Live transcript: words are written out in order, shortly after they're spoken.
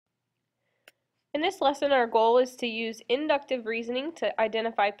In this lesson, our goal is to use inductive reasoning to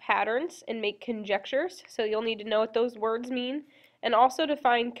identify patterns and make conjectures, so you'll need to know what those words mean, and also to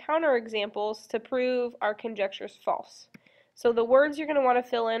find counterexamples to prove our conjectures false. So the words you're going to want to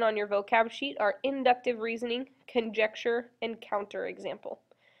fill in on your vocab sheet are inductive reasoning, conjecture, and counterexample.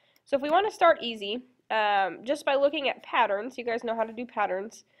 So if we want to start easy, just by looking at patterns, you guys know how to do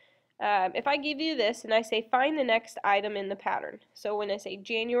patterns. If I give you this and I say find the next item in the pattern, so when I say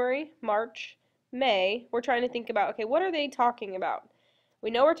January, March, May, we're trying to think about, okay, what are they talking about? We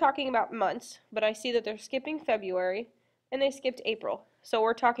know we're talking about months, but I see that they're skipping February and they skipped April. So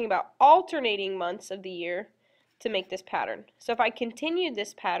we're talking about alternating months of the year to make this pattern. So if I continued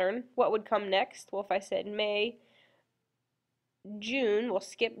this pattern, what would come next? Well, if I said May, June, we'll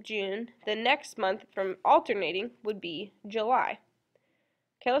skip June. The next month from alternating would be July.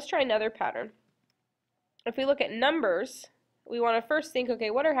 Okay, let's try another pattern. If we look at numbers, we want to first think,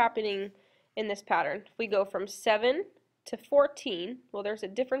 okay, what are happening in this pattern? If we go from 7 to 14, well, there's a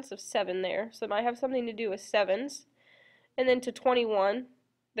difference of 7 there, so it might have something to do with 7s. And then to 21,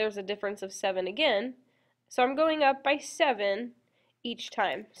 there's a difference of 7 again. So I'm going up by 7 each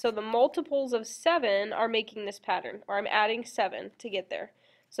time. So the multiples of 7 are making this pattern, or I'm adding 7 to get there.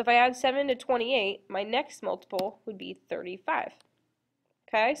 So if I add 7 to 28, my next multiple would be 35.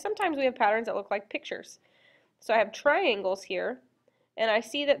 Okay, sometimes we have patterns that look like pictures. So I have triangles here, and I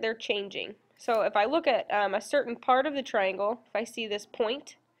see that they're changing. So if I look at a certain part of the triangle, if I see this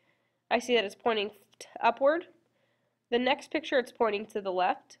point, I see that it's pointing upward. The next picture, it's pointing to the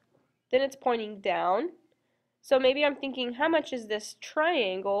left. Then it's pointing down. So maybe I'm thinking, how much is this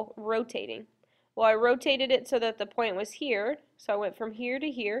triangle rotating? Well, I rotated it so that the point was here. So I went from here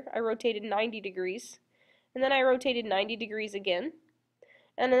to here. I rotated 90 degrees. And then I rotated 90 degrees again.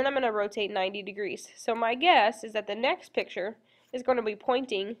 And then I'm going to rotate 90 degrees. So my guess is that the next picture is going to be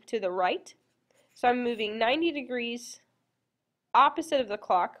pointing to the right. So I'm moving 90 degrees opposite of the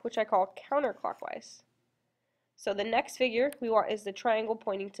clock, which I call counterclockwise. So the next figure we want is the triangle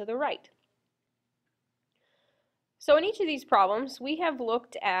pointing to the right. So in each of these problems, we have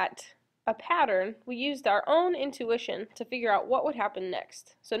looked at a pattern. We used our own intuition to figure out what would happen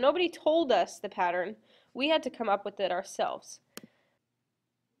next. So nobody told us the pattern. We had to come up with it ourselves.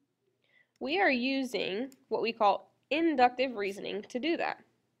 We are using what we call inductive reasoning to do that.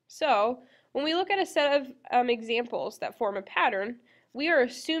 So when we look at a set of examples that form a pattern, we are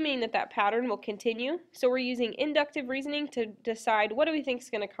assuming that that pattern will continue. So we're using inductive reasoning to decide what do we think is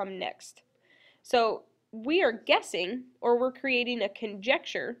going to come next. So we are guessing, or we're creating a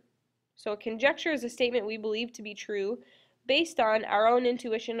conjecture. So a conjecture is a statement we believe to be true based on our own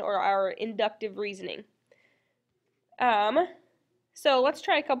intuition or our inductive reasoning. So let's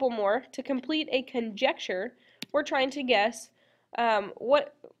try a couple more. To complete a conjecture, we're trying to guess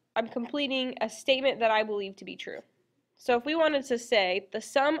what I'm completing a statement that I believe to be true. So if we wanted to say the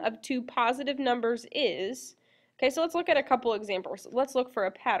sum of two positive numbers is, okay, so let's look at a couple examples. Let's look for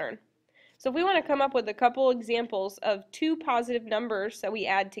a pattern. So if we want to come up with a couple examples of two positive numbers that we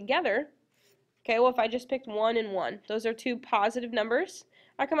add together, okay, well if I just picked 1 and 1, those are two positive numbers,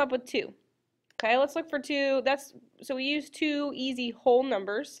 I come up with 2. Okay, let's look for 2. So we use two easy whole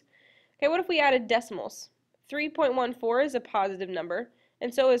numbers. Okay, what if we added decimals? 3.14 is a positive number,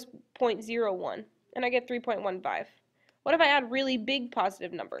 and so is 0.01, and I get 3.15. What if I add really big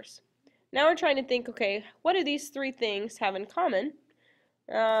positive numbers? Now we're trying to think, okay, what do these three things have in common?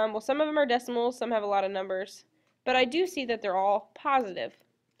 Well, some of them are decimals, some have a lot of numbers, but I do see that they're all positive.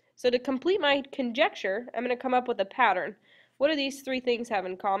 So to complete my conjecture, I'm going to come up with a pattern. What do these three things have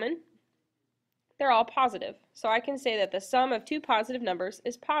in common? They're all positive. So I can say that the sum of two positive numbers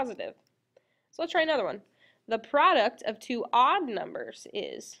is positive. So let's try another one. The product of two odd numbers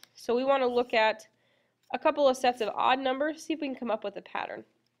is. So we want to look at a couple of sets of odd numbers, see if we can come up with a pattern.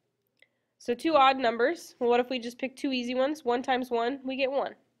 So two odd numbers, well, what if we just pick two easy ones? 1 times 1, we get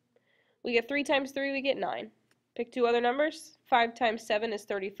 1. We get 3 times 3, we get 9. Pick two other numbers. 5 times 7 is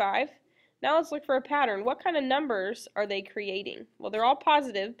 35. Now let's look for a pattern. What kind of numbers are they creating? Well, they're all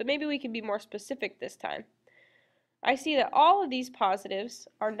positive, but maybe we can be more specific this time. I see that all of these positives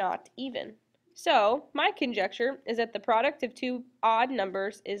are not even. So my conjecture is that the product of two odd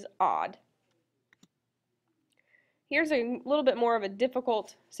numbers is odd. Here's a little bit more of a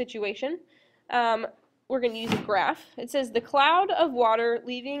difficult situation. We're going to use a graph. It says the cloud of water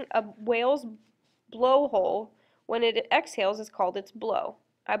leaving a whale's blowhole when it exhales is called its blow.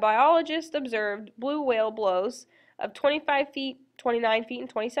 A biologist observed blue whale blows of 25 feet, 29 feet, and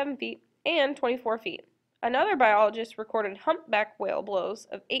 27 feet, and 24 feet. Another biologist recorded humpback whale blows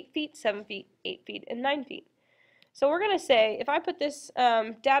of 8 feet, 7 feet, 8 feet, and 9 feet. So we're going to say, if I put this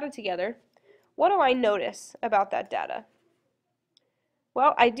data together, what do I notice about that data?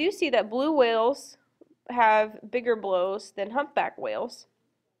 Well, I do see that blue whales have bigger blows than humpback whales,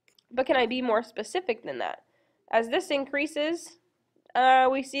 but can I be more specific than that? As this increases,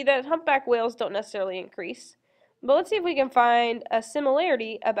 we see that humpback whales don't necessarily increase. But let's see if we can find a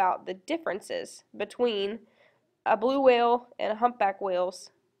similarity about the differences between a blue whale and a humpback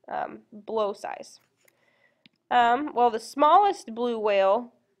whale's blow size. Well, the smallest blue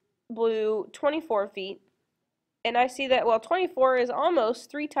whale blew 24 feet, and I see that, well, 24 is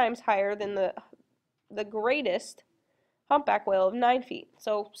almost 3 times higher than the greatest humpback whale of 9 feet.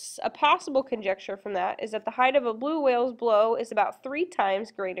 So a possible conjecture from that is that the height of a blue whale's blow is about 3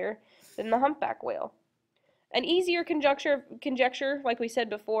 times greater than the humpback whale. An easier conjecture, like we said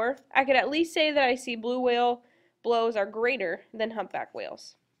before, I could at least say that I see blue whale blows are greater than humpback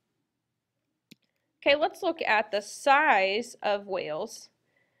whales. Okay, let's look at the size of whales.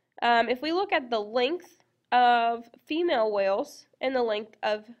 If we look at the length of female whales and the length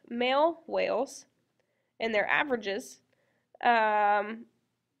of male whales and their averages,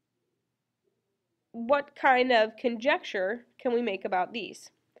 what kind of conjecture can we make about these?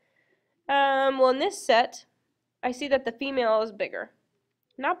 Well, in this set, I see that the female is bigger.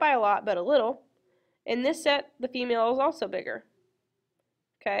 Not by a lot, but a little. In this set, the female is also bigger.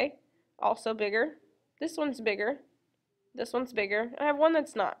 Okay, also bigger. This one's bigger. This one's bigger. I have one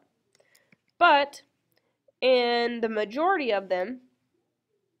that's not. But in the majority of them,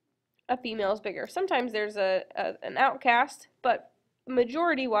 a female is bigger. Sometimes there's an outcast, but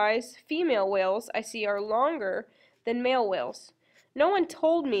majority-wise, female whales I see are longer than male whales. No one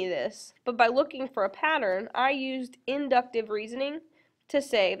told me this, but by looking for a pattern, I used inductive reasoning to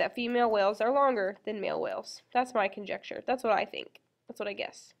say that female whales are longer than male whales. That's my conjecture. That's what I think. That's what I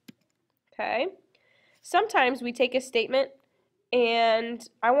guess. Okay? Sometimes we take a statement and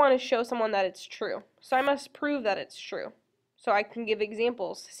I want to show someone that it's true. So I must prove that it's true. So I can give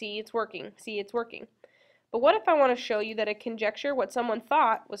examples. See, it's working. See, it's working. But what if I want to show you that a conjecture, what someone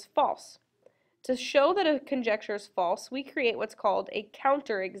thought, was false? To show that a conjecture is false, we create what's called a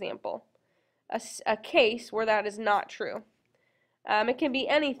counterexample, a case where that is not true. It can be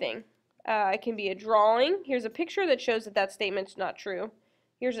anything. It can be a drawing. Here's a picture that shows that that statement's not true.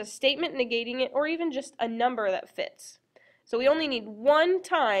 Here's a statement negating it, or even just a number that fits. So we only need one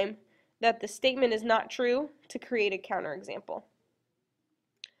time that the statement is not true to create a counterexample.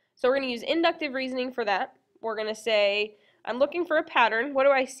 So we're going to use inductive reasoning for that. We're going to say, I'm looking for a pattern. What do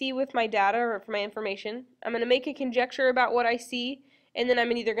I see with my data or for my information? I'm going to make a conjecture about what I see, and then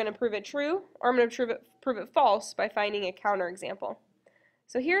I'm either going to prove it true or I'm going to prove it false by finding a counterexample.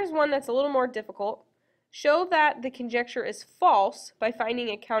 So here's one that's a little more difficult. Show that the conjecture is false by finding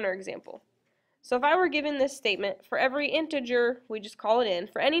a counterexample. So if I were given this statement, for every integer, we just call it in.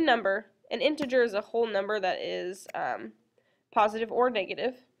 For any number, an integer is a whole number that is positive or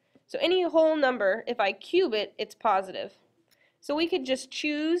negative. So any whole number, if I cube it, it's positive. So we could just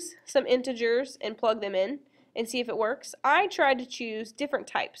choose some integers and plug them in and see if it works. I tried to choose different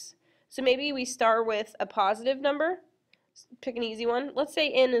types. So maybe we start with a positive number. Pick an easy one. Let's say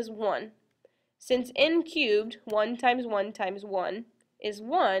n is 1. Since n cubed, 1 times 1 times 1 is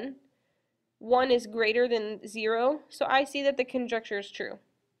 1, 1 is greater than 0, so I see that the conjecture is true.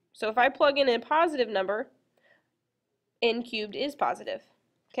 So if I plug in a positive number, n cubed is positive.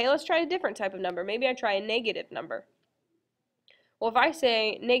 Okay, let's try a different type of number. Maybe I try a negative number. Well, if I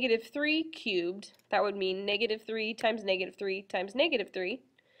say negative 3 cubed, that would mean negative 3 times negative 3 times negative 3.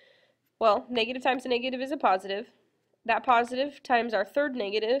 Well, negative times a negative is a positive. That positive times our third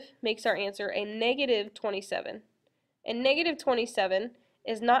negative makes our answer a negative 27. And negative 27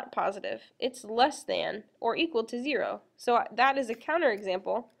 is not positive. It's less than or equal to 0. So that is a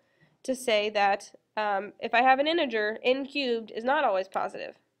counterexample to say that if I have an integer, n cubed is not always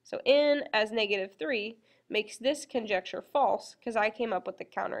positive. So n as negative 3 makes this conjecture false because I came up with the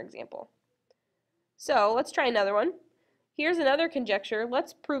counterexample. So let's try another one. Here's another conjecture.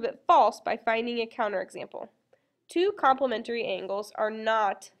 Let's prove it false by finding a counterexample. Two complementary angles are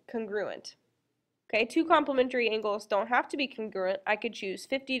not congruent. Okay, two complementary angles don't have to be congruent. I could choose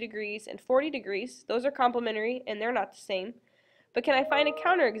 50 degrees and 40 degrees. Those are complementary and they're not the same. But can I find a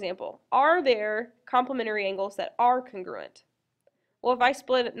counterexample? Are there complementary angles that are congruent? Well, if I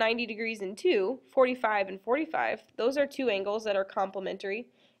split 90 degrees in two, 45 and 45, those are two angles that are complementary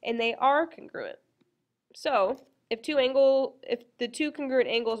and they are congruent. So, if the two congruent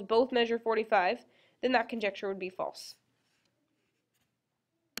angles both measure 45, then that conjecture would be false.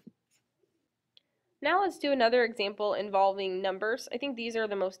 Now let's do another example involving numbers. I think these are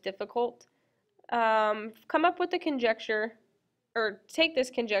the most difficult. Come up with a conjecture or take this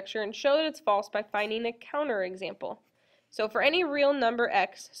conjecture and show that it's false by finding a counterexample. So for any real number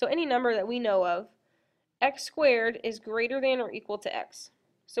x, so any number that we know of, x squared is greater than or equal to x.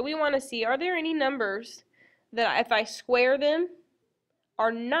 So we want to see, are there any numbers that if I square them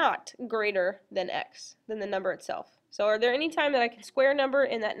are not greater than x, than the number itself? So are there any time that I can square a number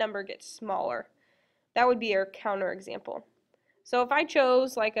and that number gets smaller? That would be our counterexample. So if I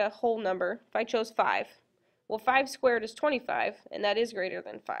chose like a whole number, if I chose 5, well 5 squared is 25, and that is greater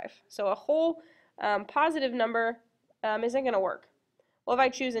than 5. So a whole positive number isn't going to work. Well, if I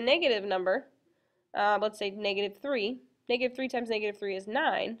choose a negative number, let's say -3, -3 times -3 is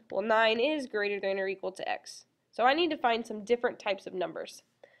 9. Well, 9 is greater than or equal to x. So I need to find some different types of numbers.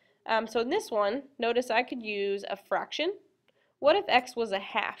 So in this one, notice I could use a fraction. What if x was a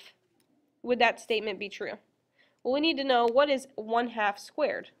half? Would that statement be true? Well, we need to know, what is 1/2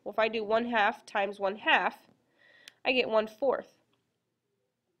 squared? Well, if I do 1/2 times 1/2, I get 1/4.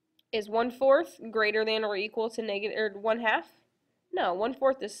 Is 1/4 greater than or equal to negative 1/2? No,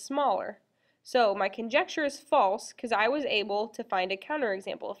 1/4 is smaller. So my conjecture is false because I was able to find a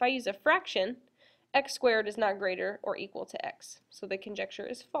counterexample. If I use a fraction, x squared is not greater or equal to x. So the conjecture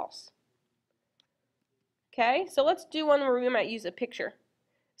is false. Okay, so let's do one where we might use a picture.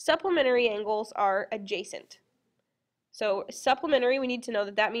 Supplementary angles are adjacent. So supplementary, we need to know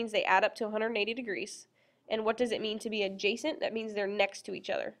that that means they add up to 180 degrees. And what does it mean to be adjacent? That means they're next to each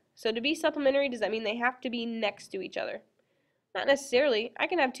other. So to be supplementary, does that mean they have to be next to each other? Not necessarily. I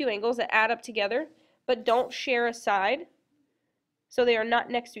can have two angles that add up together, but don't share a side. So they are not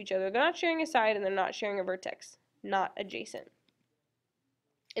next to each other. They're not sharing a side and they're not sharing a vertex. Not adjacent.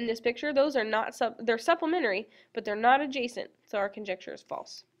 In this picture, those are not they're supplementary, but they're not adjacent. So our conjecture is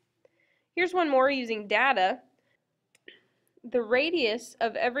false. Here's one more using data. The radius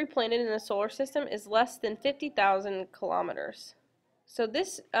of every planet in the solar system is less than 50,000 kilometers. So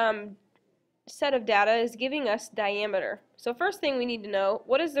this set of data is giving us diameter. So first thing we need to know,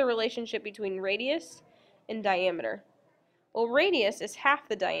 what is the relationship between radius and diameter? Well, radius is half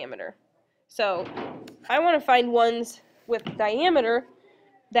the diameter. So I want to find ones with diameter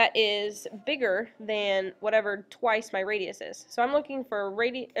that is bigger than whatever twice my radius is. So I'm looking for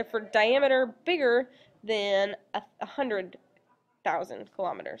diameter bigger than 100,000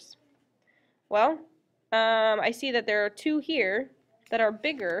 kilometers. Well, I see that there are two here that are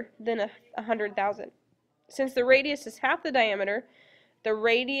bigger than 100,000. Since the radius is half the diameter, the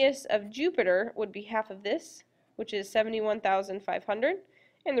radius of Jupiter would be half of this, which is 71,500,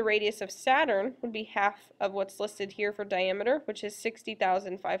 and the radius of Saturn would be half of what's listed here for diameter, which is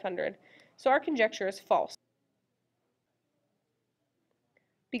 60,500. So our conjecture is false,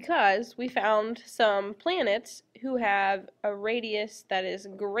 because we found some planets who have a radius that is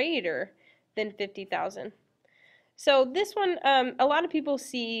greater than 50,000. So this one, a lot of people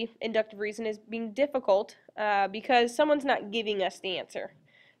see inductive reason as being difficult because someone's not giving us the answer.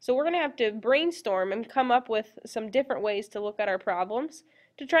 So we're going to have to brainstorm and come up with some different ways to look at our problems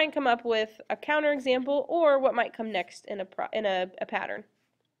to try and come up with a counterexample or what might come next in a pattern.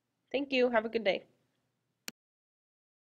 Thank you. Have a good day.